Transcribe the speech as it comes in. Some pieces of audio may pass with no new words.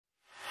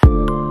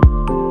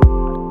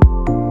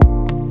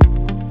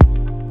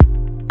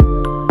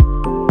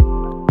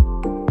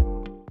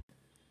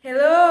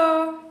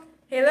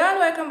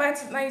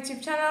back to my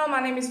YouTube channel.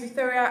 My name is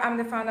Victoria. I'm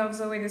the founder of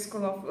Zoe, the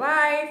School of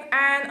Life,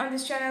 and on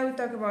this channel we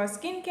talk about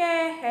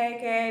skincare, hair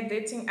care,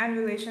 dating and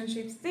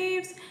relationships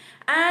tips.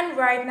 And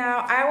right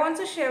now I want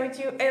to share with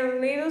you a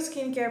little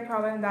skincare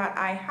problem that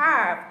I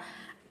have.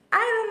 I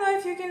don't know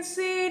if you can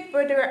see it,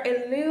 but there are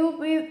a little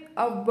bit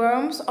of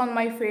bumps on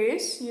my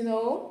face,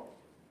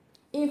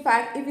 In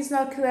fact, if it's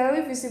not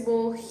clearly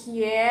visible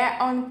here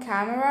on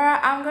camera,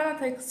 I'm gonna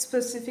take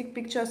specific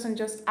pictures and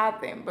just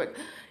add them. But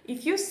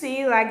if you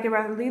see, like, there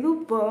are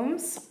little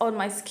bumps on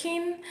my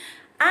skin,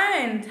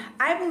 and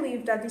I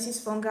believe that this is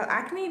fungal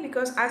acne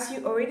because, as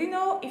you already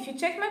know, if you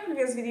check my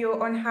previous video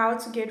on how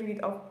to get rid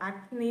of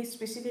acne,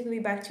 specifically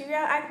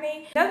bacterial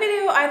acne, that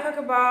video I talk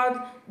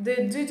about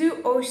the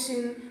Dudu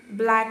Ocean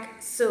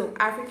black soap,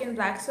 African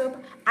black soap,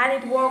 and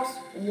it works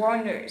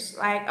wonders.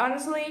 Like,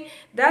 honestly,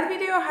 that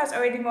video has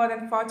already more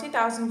than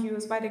 40,000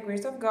 views by the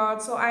grace of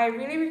God, so I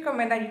really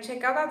recommend that you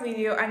check out that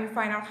video and you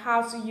find out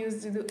how to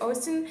use Dudu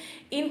Ocean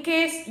in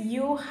case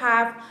you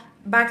have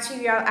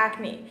bacterial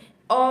acne,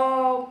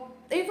 or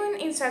even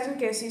in certain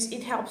cases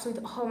it helps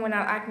with hormonal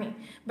acne.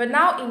 But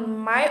now in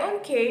my own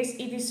case,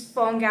 it is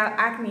fungal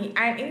acne,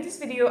 and in this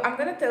video I'm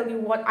going to tell you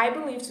what I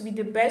believe to be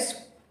the best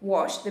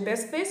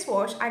face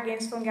wash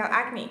against fungal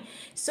acne.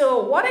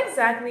 So what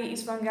exactly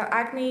is fungal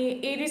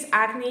acne? It is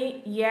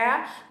acne,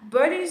 yeah,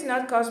 but it is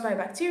not caused by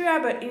bacteria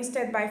but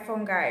instead by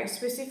fungi,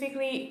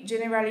 specifically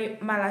generally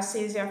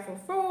Malassezia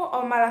furfur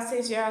or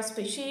Malassezia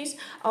species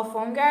of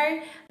fungi.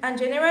 And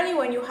generally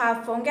when you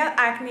have fungal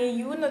acne,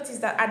 you will notice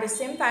that at the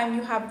same time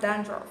you have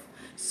dandruff.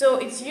 So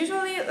it's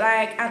usually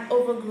like an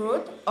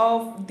overgrowth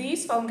of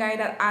these fungi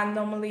that are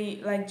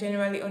normally, like,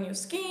 generally on your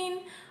skin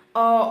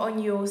or on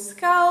your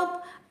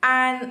scalp,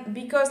 and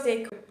because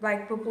the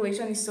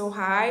population is so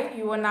high,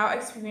 you are now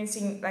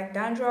experiencing like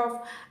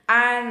dandruff,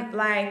 and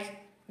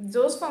like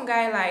those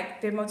fungi, like,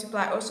 they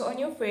multiply also on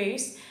your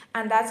face,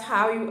 and that's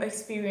how you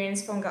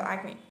experience fungal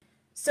acne.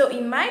 So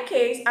in my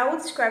case, I will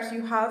describe to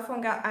you how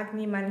fungal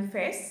acne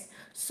manifests.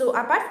 So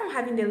apart from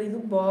having the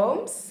little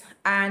bumps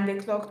and the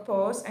clogged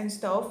pores and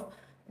stuff,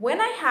 when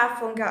I have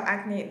fungal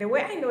acne, the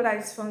way I know that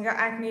it's fungal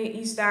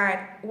acne is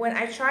that when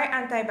I try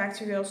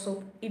antibacterial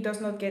soap, it does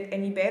not get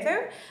any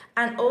better.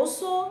 And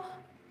also,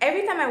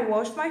 every time I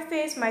wash my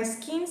face, my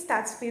skin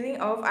starts peeling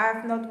off. I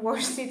have not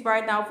washed it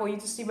right now for you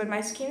to see, but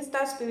my skin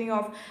starts peeling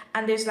off,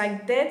 and there's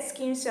like dead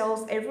skin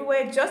cells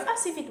everywhere, just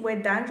as if it were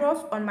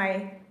dandruff on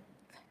my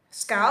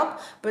scalp,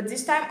 but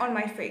this time on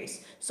my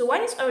face. So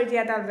when it's already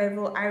at that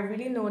level, I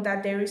really know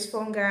that there is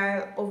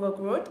fungal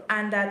overgrowth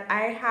and that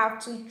I have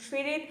to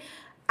treat it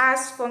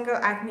as fungal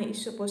acne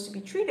is supposed to be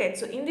treated.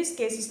 So in this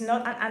case, it's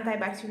not an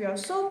antibacterial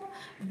soap,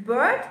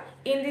 but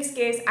in this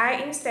case,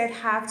 I instead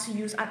have to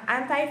use an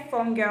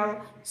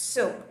antifungal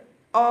soap.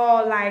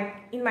 Or, like,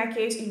 in my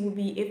case, it would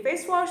be a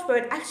face wash.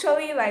 But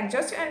actually, like,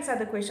 just to answer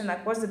the question,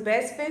 like, what's the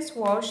best face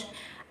wash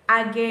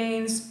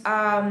against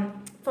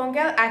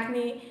fungal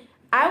acne,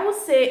 I would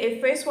say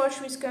a face wash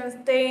which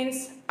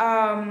contains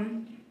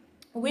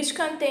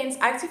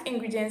active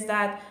ingredients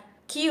that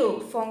kill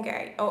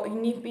fungi or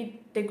inhibit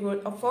the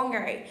growth of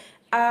fungi.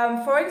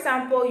 For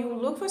example, you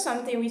look for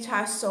something which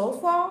has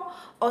sulfur,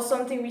 or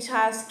something which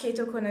has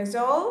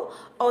ketoconazole,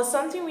 or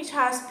something which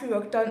has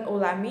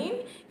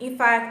pyroxazolamine. In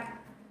fact,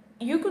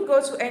 you could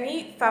go to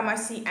any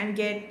pharmacy and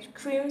get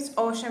creams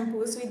or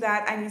shampoos with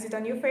that and use it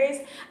on your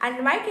face. And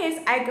in my case,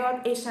 I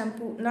got a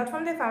shampoo, not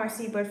from the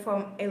pharmacy, but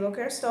from a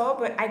local store,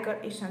 but I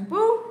got a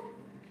shampoo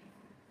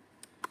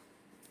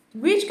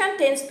which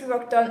contains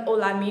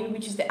pyroxazolamine,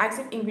 which is the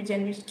active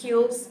ingredient which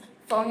kills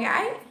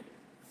fungi,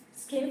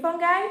 skin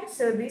fungi.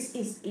 So this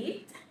is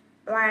it.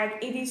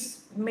 Like, it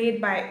is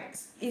made by,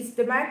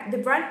 the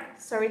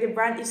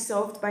brand is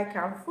sold by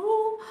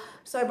Carrefour,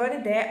 so I bought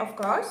it there, of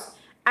course.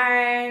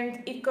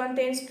 And it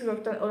contains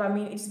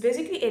pyroxazolamine. It's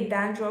basically a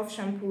dandruff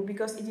shampoo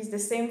because it is the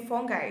same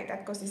fungi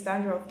that causes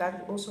dandruff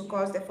that will also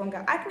cause the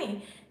fungal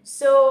acne.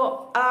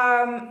 So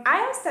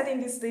I am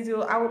starting this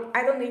little,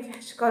 I don't know if I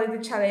should call it a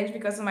challenge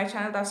because on my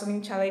channel there are so many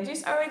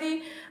challenges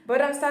already,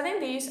 but I'm starting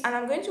this and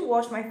I'm going to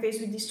wash my face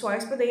with this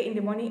twice per day, in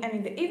the morning and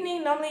in the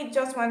evening. Normally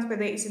just once per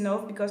day is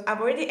enough because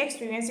I've already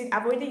experienced it,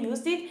 I've already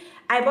used it.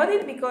 I bought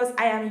it because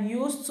I am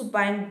used to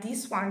buying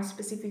this one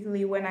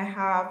specifically when I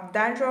have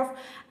dandruff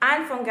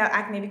and fungal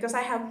acne, because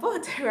I have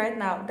both right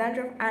now,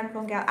 dandruff and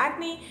fungal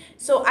acne.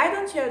 So I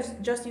don't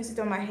just use it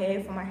on my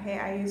hair. For my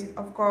hair, I use it,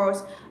 of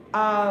course,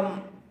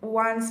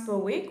 once per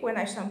week when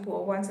I shampoo,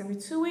 or once every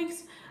 2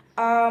 weeks.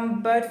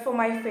 But for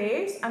my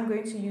face, I'm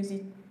going to use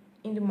it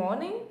in the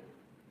morning,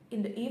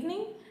 in the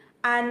evening,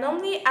 and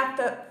normally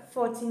after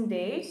 14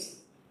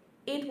 days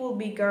it will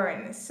be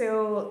gone.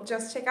 So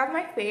just check out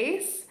my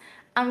face.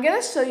 I'm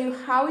gonna show you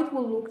how it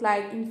will look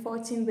like in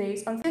 14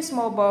 days. On the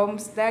small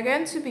bumps, they're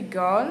going to be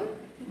gone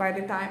by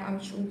the time I'm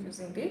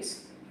using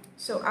this.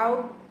 So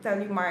I'll tell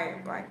you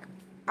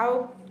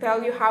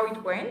how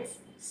it went.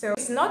 So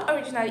it's not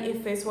originally a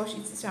face wash,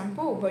 it's a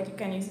shampoo, but you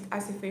can use it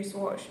as a face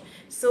wash.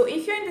 So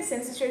if you're in the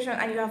same situation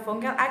and you have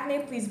fungal acne,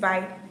 please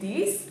buy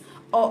this.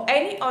 or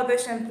any other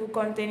shampoo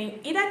containing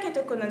either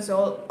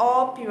ketoconazole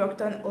or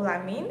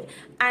pyridoxine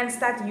and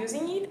start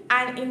using it.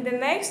 And in the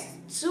next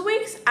 2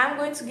 weeks, I'm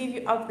going to give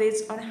you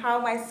updates on how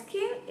my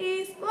skin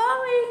is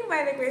glowing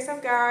by the grace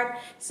of God.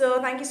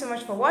 So thank you so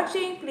much for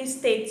watching. Please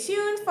stay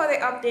tuned for the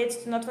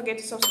updates. Do not forget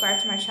to subscribe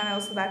to my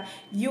channel so that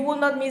you will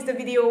not miss the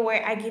video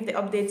where I give the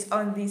updates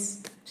on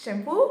this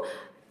shampoo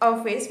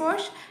or face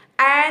wash.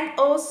 And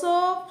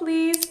also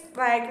please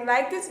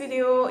like this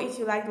video if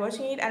you liked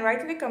watching it, and write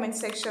in the comment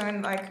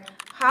section like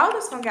how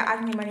does fungal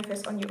acne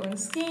manifest on your own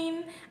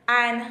skin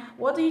and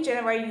what do you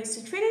generally use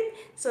to treat it.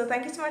 So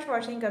thank you so much for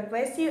watching. God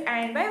bless you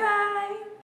and bye bye.